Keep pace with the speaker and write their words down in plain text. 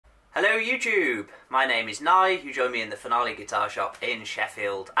Hello YouTube, my name is Nye, you join me in the Finale Guitar Shop in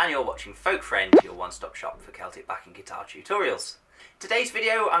Sheffield and you're watching Folk Friend, your one-stop shop for Celtic backing guitar tutorials. Today's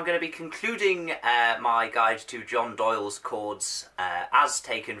video I'm going to be concluding my guide to John Doyle's chords as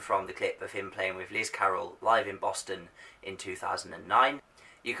taken from the clip of him playing with Liz Carroll live in Boston in 2009.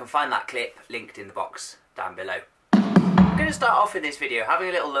 You can find that clip linked in the box down below. I'm going to start off in this video having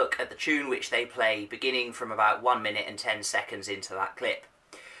a little look at the tune which they play beginning from about 1 minute and 10 seconds into that clip.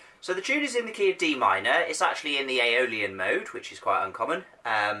 So the tune is in the key of D minor. It's actually in the Aeolian mode, which is quite uncommon,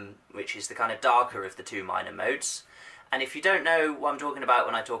 which is the kind of darker of the two minor modes. And if you don't know what I'm talking about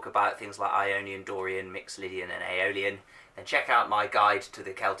when I talk about things like Ionian, Dorian, Mixed Lydian and Aeolian, then check out my guide to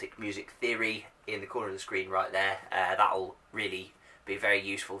the Celtic music theory in the corner of the screen right there. That'll really be a very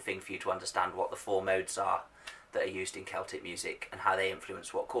useful thing for you to understand what the four modes are that are used in Celtic music and how they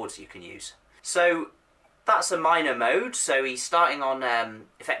influence what chords you can use. So that's a minor mode, so he's starting on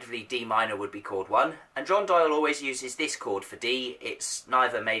effectively D minor would be chord 1, and John Doyle always uses this chord for D. It's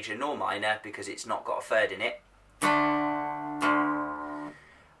neither major nor minor because it's not got a third in it.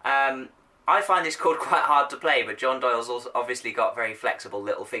 I find this chord quite hard to play, but John Doyle's also obviously got very flexible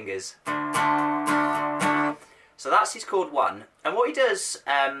little fingers. So that's his chord 1, and what he does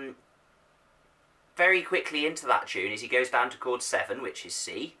very quickly into that tune is he goes down to chord 7, which is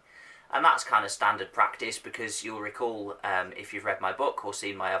C. And that's kind of standard practice because you'll recall, if you've read my book or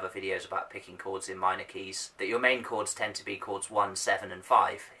seen my other videos about picking chords in minor keys, that your main chords tend to be chords 1, 7 and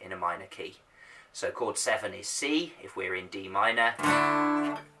 5 in a minor key. So chord 7 is C if we're in D minor,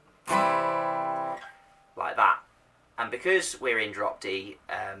 like that. And because we're in drop D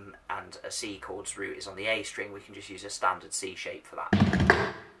and a C chord's root is on the A string, we can just use a standard C shape for that.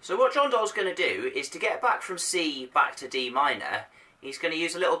 So what John Doyle's going to do is to get back from C back to D minor, he's going to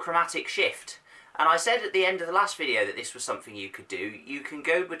use a little chromatic shift. And I said at the end of the last video that this was something you could do. You can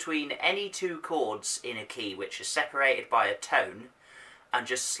go between any two chords in a key which are separated by a tone and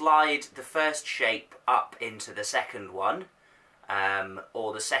just slide the first shape up into the second one,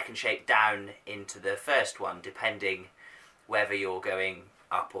 or the second shape down into the first one, depending whether you're going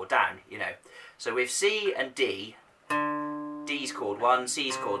up or down, you know. So with C and D, D's chord 1,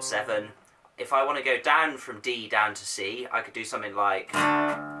 C's chord 7. If I want to go down from D down to C, I could do something like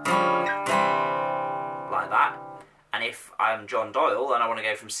that. And if I'm John Doyle and I want to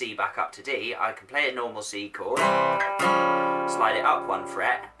go from C back up to D, I can play a normal C chord, slide it up 1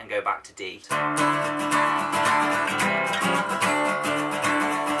 fret and go back to D.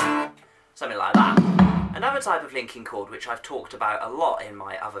 Something like that. Another type of linking chord which I've talked about a lot in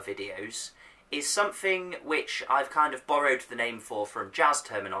my other videos is something which I've kind of borrowed the name for from jazz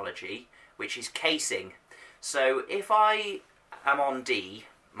terminology, which is casing. So if I am on D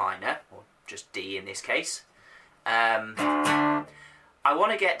minor, or just D in this case, I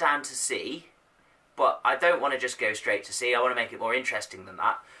want to get down to C, but I don't want to just go straight to C, I want to make it more interesting than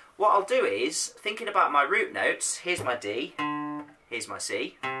that. What I'll do is, thinking about my root notes, here's my D, here's my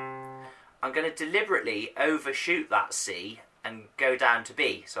C, I'm going to deliberately overshoot that C and go down to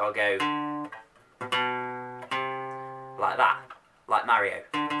B. So I'll go like that, like Mario.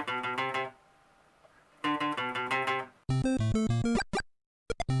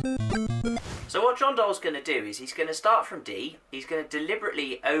 So what John Doyle's going to do is he's going to start from D, he's going to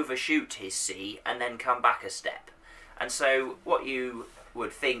deliberately overshoot his C and then come back a step. And so what you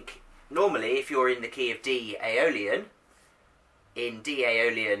would think, normally if you're in the key of D Aeolian, in D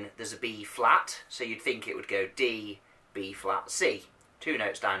Aeolian there's a B flat, so you'd think it would go D, B flat, C. 2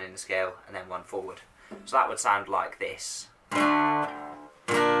 notes down in the scale and then 1 forward. So that would sound like this. Something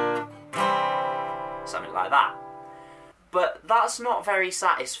like that. But that's not very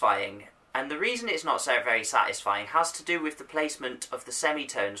satisfying, and the reason it's not so very satisfying has to do with the placement of the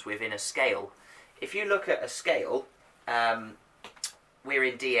semitones within a scale. If you look at a scale, we're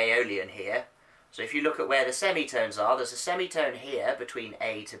in D Aeolian here, so if you look at where the semitones are, there's a semitone here between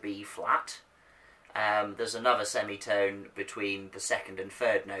A to B flat, there's another semitone between the second and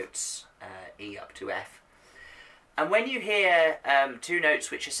third notes, E up to F. And when you hear 2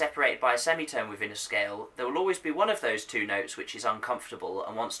 notes which are separated by a semitone within a scale, there will always be one of those 2 notes which is uncomfortable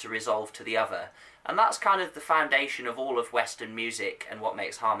and wants to resolve to the other. And that's kind of the foundation of all of Western music and what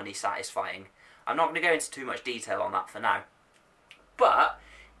makes harmony satisfying. I'm not going to go into too much detail on that for now. But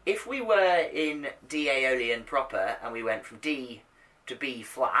if we were in D Aeolian proper and we went from D to B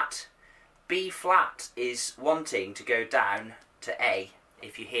flat is wanting to go down to A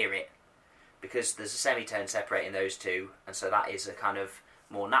if you hear it, because there's a semitone separating those two, and so that is a kind of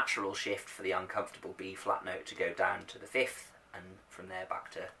more natural shift for the uncomfortable B flat note to go down to the 5th and from there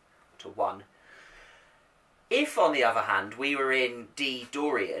back to 1. If, on the other hand, we were in D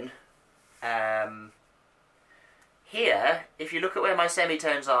Dorian, here, if you look at where my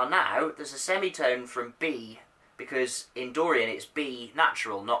semitones are now, there's a semitone from B, because in Dorian it's B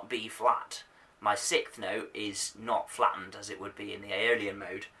natural, not B flat. My 6th note is not flattened as it would be in the Aeolian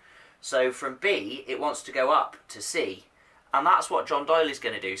mode. So from B, it wants to go up to C, and that's what John Doyle is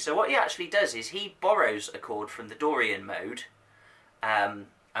going to do. So what he actually does is he borrows a chord from the Dorian mode and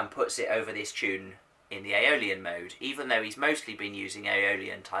puts it over this tune in the Aeolian mode, even though he's mostly been using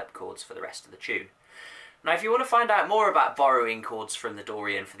Aeolian type chords for the rest of the tune. Now, if you want to find out more about borrowing chords from the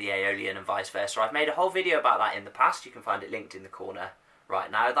Dorian for the Aeolian and vice versa, I've made a whole video about that in the past. You can find it linked in the corner right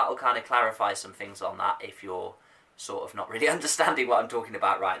now. That'll kind of clarify some things on that if you're sort of not really understanding what I'm talking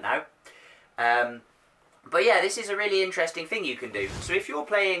about right now. But yeah, this is a really interesting thing you can do. So if you're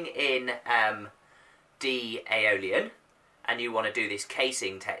playing in D Aeolian and you want to do this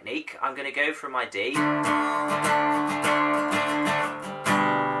casing technique, I'm going to go from my D.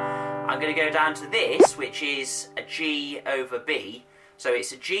 I'm going to go down to this, which is a G over B. So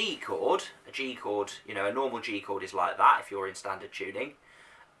it's a G chord, you know, a normal G chord is like that if you're in standard tuning.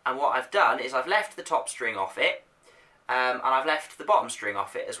 And what I've done is I've left the top string off it, and I've left the bottom string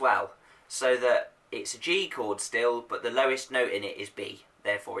off it as well, so that it's a G chord still, but the lowest note in it is B.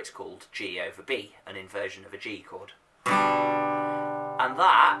 Therefore it's called G over B, an inversion of a G chord. And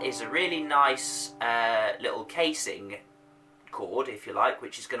that is a really nice little casing chord, if you like,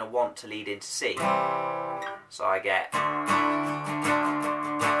 which is going to want to lead into C. So I get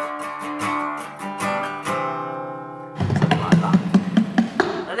something like that.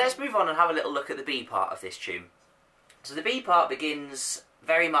 Now let's move on and have a little look at the B part of this tune. So the B part begins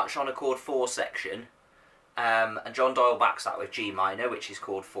very much on a chord 4 section, and John Doyle backs that with G minor, which is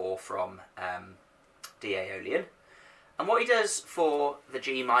chord 4 from D Aeolian. And what he does for the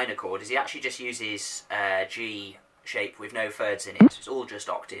G minor chord is he actually just uses G shape with no thirds in it, so it's all just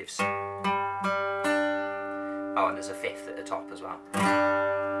octaves. Oh, and there's a 5th at the top as well.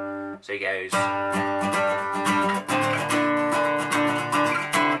 So he goes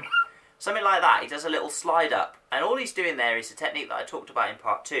something like that. He does a little slide up, and all he's doing there is a technique that I talked about in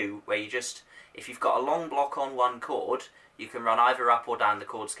part 2, where you just, if you've got a long block on one chord, you can run either up or down the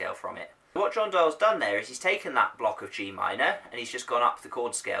chord scale from it. What John Doyle's done there is he's taken that block of G minor and he's just gone up the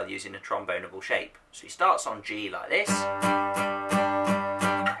chord scale using a trombonable shape. So he starts on G like this,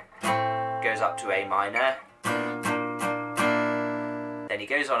 goes up to A minor, then he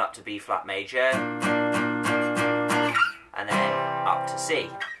goes on up to B flat major, and then up to C.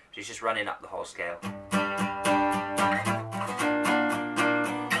 So he's just running up the whole scale.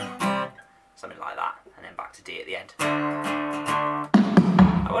 Something like that, and then back to D at the end.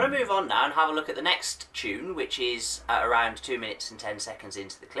 I want to move on now and have a look at the next tune, which is at around 2 minutes and 10 seconds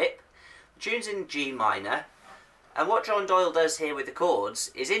into the clip. The tune's in G minor, and what John Doyle does here with the chords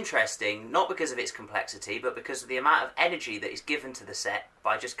is interesting, not because of its complexity, but because of the amount of energy that is given to the set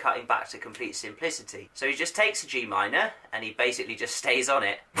by just cutting back to complete simplicity. So he just takes a G minor, and he basically just stays on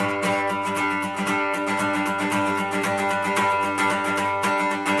it.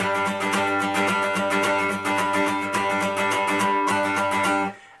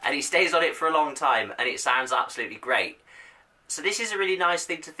 He stays on it for a long time and it sounds absolutely great. So this is a really nice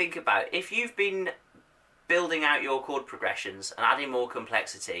thing to think about. If you've been building out your chord progressions and adding more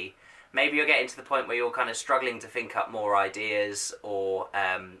complexity, maybe you're getting to the point where you're kind of struggling to think up more ideas, or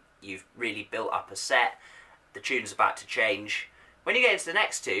you've really built up a set, the tune's about to change. When you get into the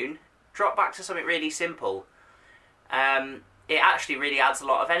next tune, drop back to something really simple. It actually really adds a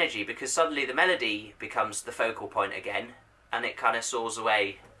lot of energy, because suddenly the melody becomes the focal point again, and it kind of soars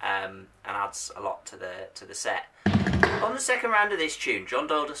away and adds a lot to the set. On the second round of this tune, John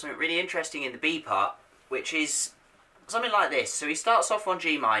Doyle does something really interesting in the B part, which is something like this. So he starts off on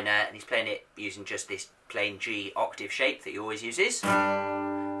G minor, and he's playing it using just this plain G octave shape that he always uses,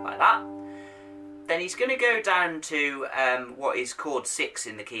 like that. Then he's going to go down to what is chord 6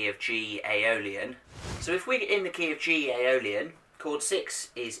 in the key of G Aeolian. So if we're in the key of G Aeolian, chord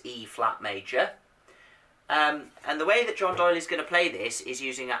 6 is E flat major. And the way that John Doyle is going to play this is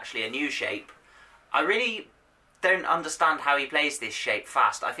using actually a new shape. I really don't understand how he plays this shape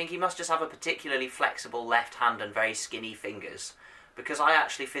fast. I think he must just have a particularly flexible left hand and very skinny fingers, because I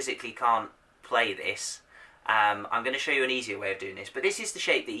actually physically can't play this. I'm going to show you an easier way of doing this, but this is the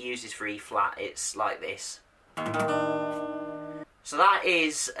shape that he uses for E flat. It's like this. So that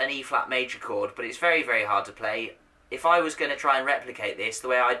is an E flat major chord, but it's very, very hard to play. If I was going to try and replicate this, the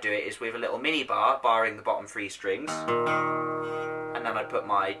way I'd do it is with a little mini bar, barring the bottom 3 strings. And then I'd put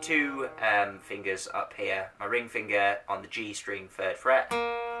my 2 fingers up here, my ring finger on the G string 3rd fret,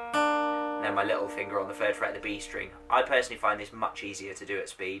 and then my little finger on the 3rd fret of the B string. I personally find this much easier to do at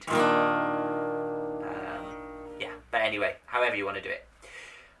speed. Yeah, but anyway, however you want to do it.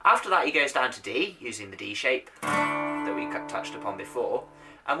 After that he goes down to D, using the D shape that we touched upon before.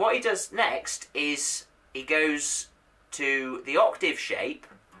 And what he does next is he goes to the octave shape,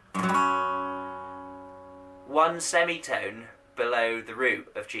 1 semitone below the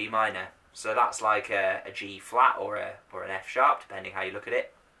root of G minor. So that's like a G flat or an F sharp, depending how you look at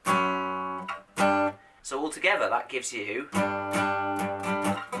it. So altogether that gives you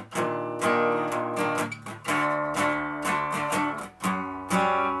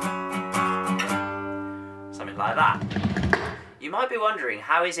something like that. You might be wondering,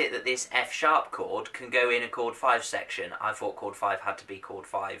 how is it that this F sharp chord can go in a chord 5 section? I thought chord 5 had to be chord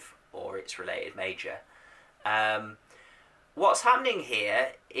 5 or its related major. What's happening here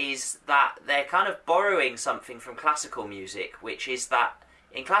is that they're kind of borrowing something from classical music, which is that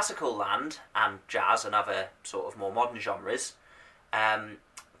in classical land and jazz and other sort of more modern genres,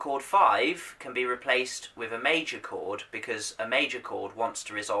 chord 5 can be replaced with a major chord because a major chord wants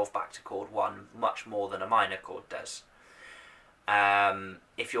to resolve back to chord 1 much more than a minor chord does.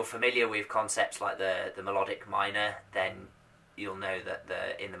 If you're familiar with concepts like the melodic minor, then you'll know that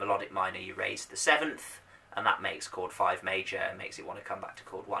in the melodic minor you raise the 7th, and that makes chord 5 major and makes it want to come back to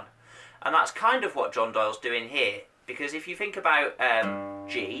chord 1. And that's kind of what John Doyle's doing here, because if you think about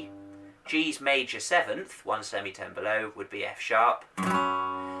G's major 7th, 1 semitone below, would be F sharp.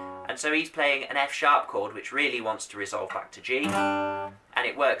 And so he's playing an F sharp chord which really wants to resolve back to G, and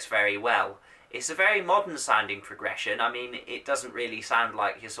it works very well. It's a very modern sounding progression. I mean, it doesn't really sound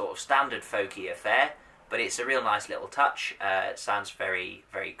like your sort of standard folky affair, but it's a real nice little touch. It sounds very,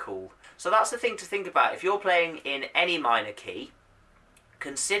 very cool. So that's the thing to think about. If you're playing in any minor key,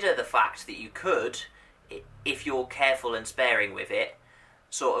 consider the fact that you could, if you're careful and sparing with it,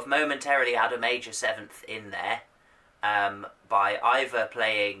 sort of momentarily add a major 7th in there by either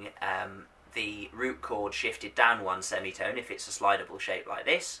playing the root chord shifted down 1 semitone if it's a slidable shape like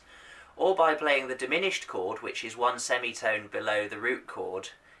this, or by playing the diminished chord, which is 1 semitone below the root chord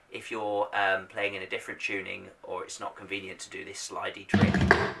if you're playing in a different tuning or it's not convenient to do this slidey trick.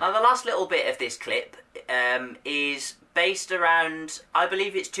 Now the last little bit of this clip is based around, I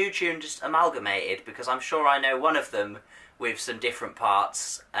believe it's 2 tunes amalgamated, because I'm sure I know one of them with some different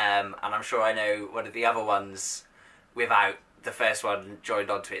parts, and I'm sure I know one of the other ones without the first one joined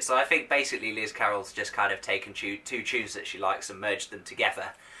onto it. So I think basically Liz Carroll's just kind of taken 2 tunes that she likes and merged them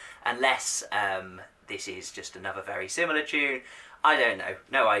together, unless this is just another very similar tune. I don't know,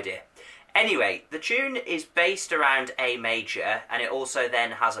 no idea. Anyway, the tune is based around A major, and it also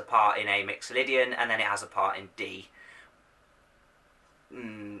then has a part in A mixolydian, and then it has a part in D.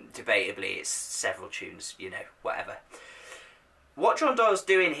 Debatably, it's several tunes, you know, whatever. What John Doyle's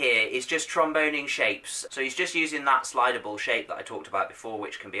doing here is just tromboning shapes. So he's just using that slidable shape that I talked about before,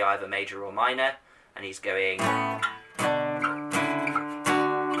 which can be either major or minor, and he's going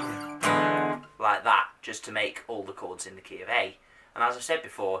like that, just to make all the chords in the key of A. And as I said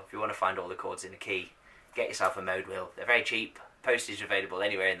before, if you want to find all the chords in the key, get yourself a mode wheel. They're very cheap, postage available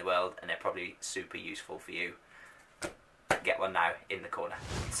anywhere in the world, and they're probably super useful for you. Get one now in the corner.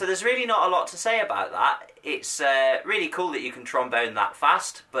 So there's really not a lot to say about that. It's really cool that you can trombone that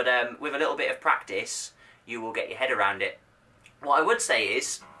fast, but with a little bit of practice, you will get your head around it. What I would say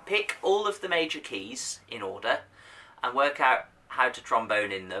is, pick all of the major keys in order and work out how to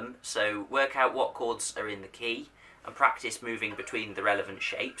trombone in them. So work out what chords are in the key and practice moving between the relevant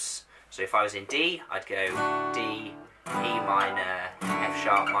shapes. So if I was in D, I'd go D, E minor, F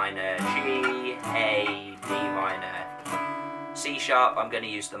sharp minor, G, A, D minor, C sharp. I'm going to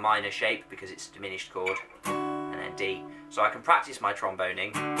use the minor shape because it's a diminished chord, and then D. So I can practice my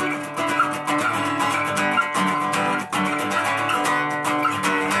tromboning.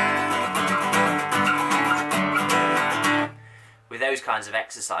 With those kinds of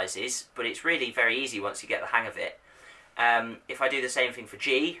exercises, but it's really very easy once you get the hang of it. If I do the same thing for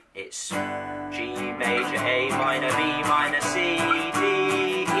G, it's G major, A minor, B minor, C,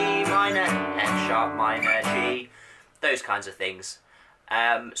 D, E minor, F sharp minor, G, those kinds of things.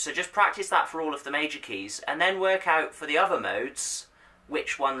 So just practice that for all of the major keys, and then work out for the other modes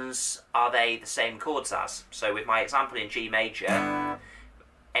which ones are they the same chords as. So with my example in G major,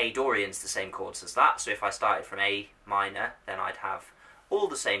 A Dorian's the same chords as that, so if I started from A minor, then I'd have all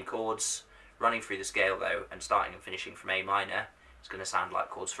the same chords running through the scale though, and starting and finishing from A minor. It's going to sound like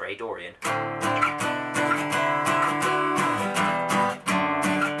chords for A Dorian.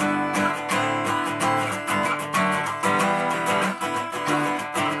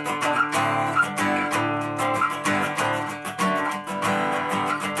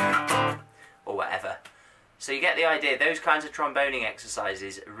 idea. Those kinds of tromboning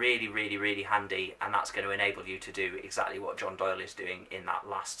exercises are really, really, really handy, and that's going to enable you to do exactly what John Doyle is doing in that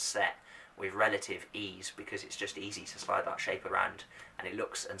last set with relative ease, because it's just easy to slide that shape around and it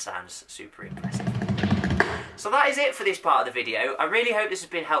looks and sounds super impressive. So that is it for this part of the video. I really hope this has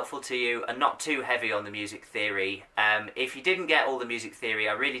been helpful to you and not too heavy on the music theory. If you didn't get all the music theory,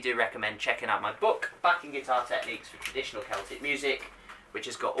 I really do recommend checking out my book, Backing Guitar Techniques for Traditional Celtic Music, which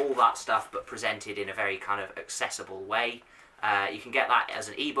has got all that stuff but presented in a very kind of accessible way. You can get that as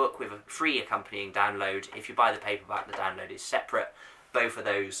an ebook with a free accompanying download. If you buy the paperback, the download is separate. Both of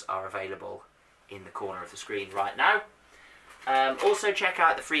those are available in the corner of the screen right now. Also check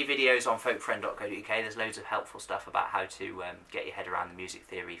out the free videos on folkfriend.co.uk. There's loads of helpful stuff about how to get your head around the music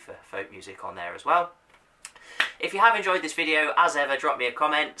theory for folk music on there as well. If you have enjoyed this video, as ever, drop me a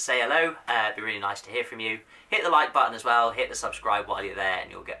comment, say hello, it'd be really nice to hear from you. Hit the like button as well, hit the subscribe while you're there,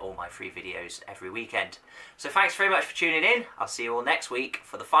 and you'll get all my free videos every weekend. So thanks very much for tuning in. I'll see you all next week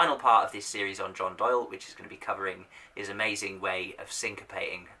for the final part of this series on John Doyle, which is going to be covering his amazing way of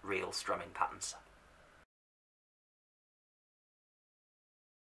syncopating real strumming patterns.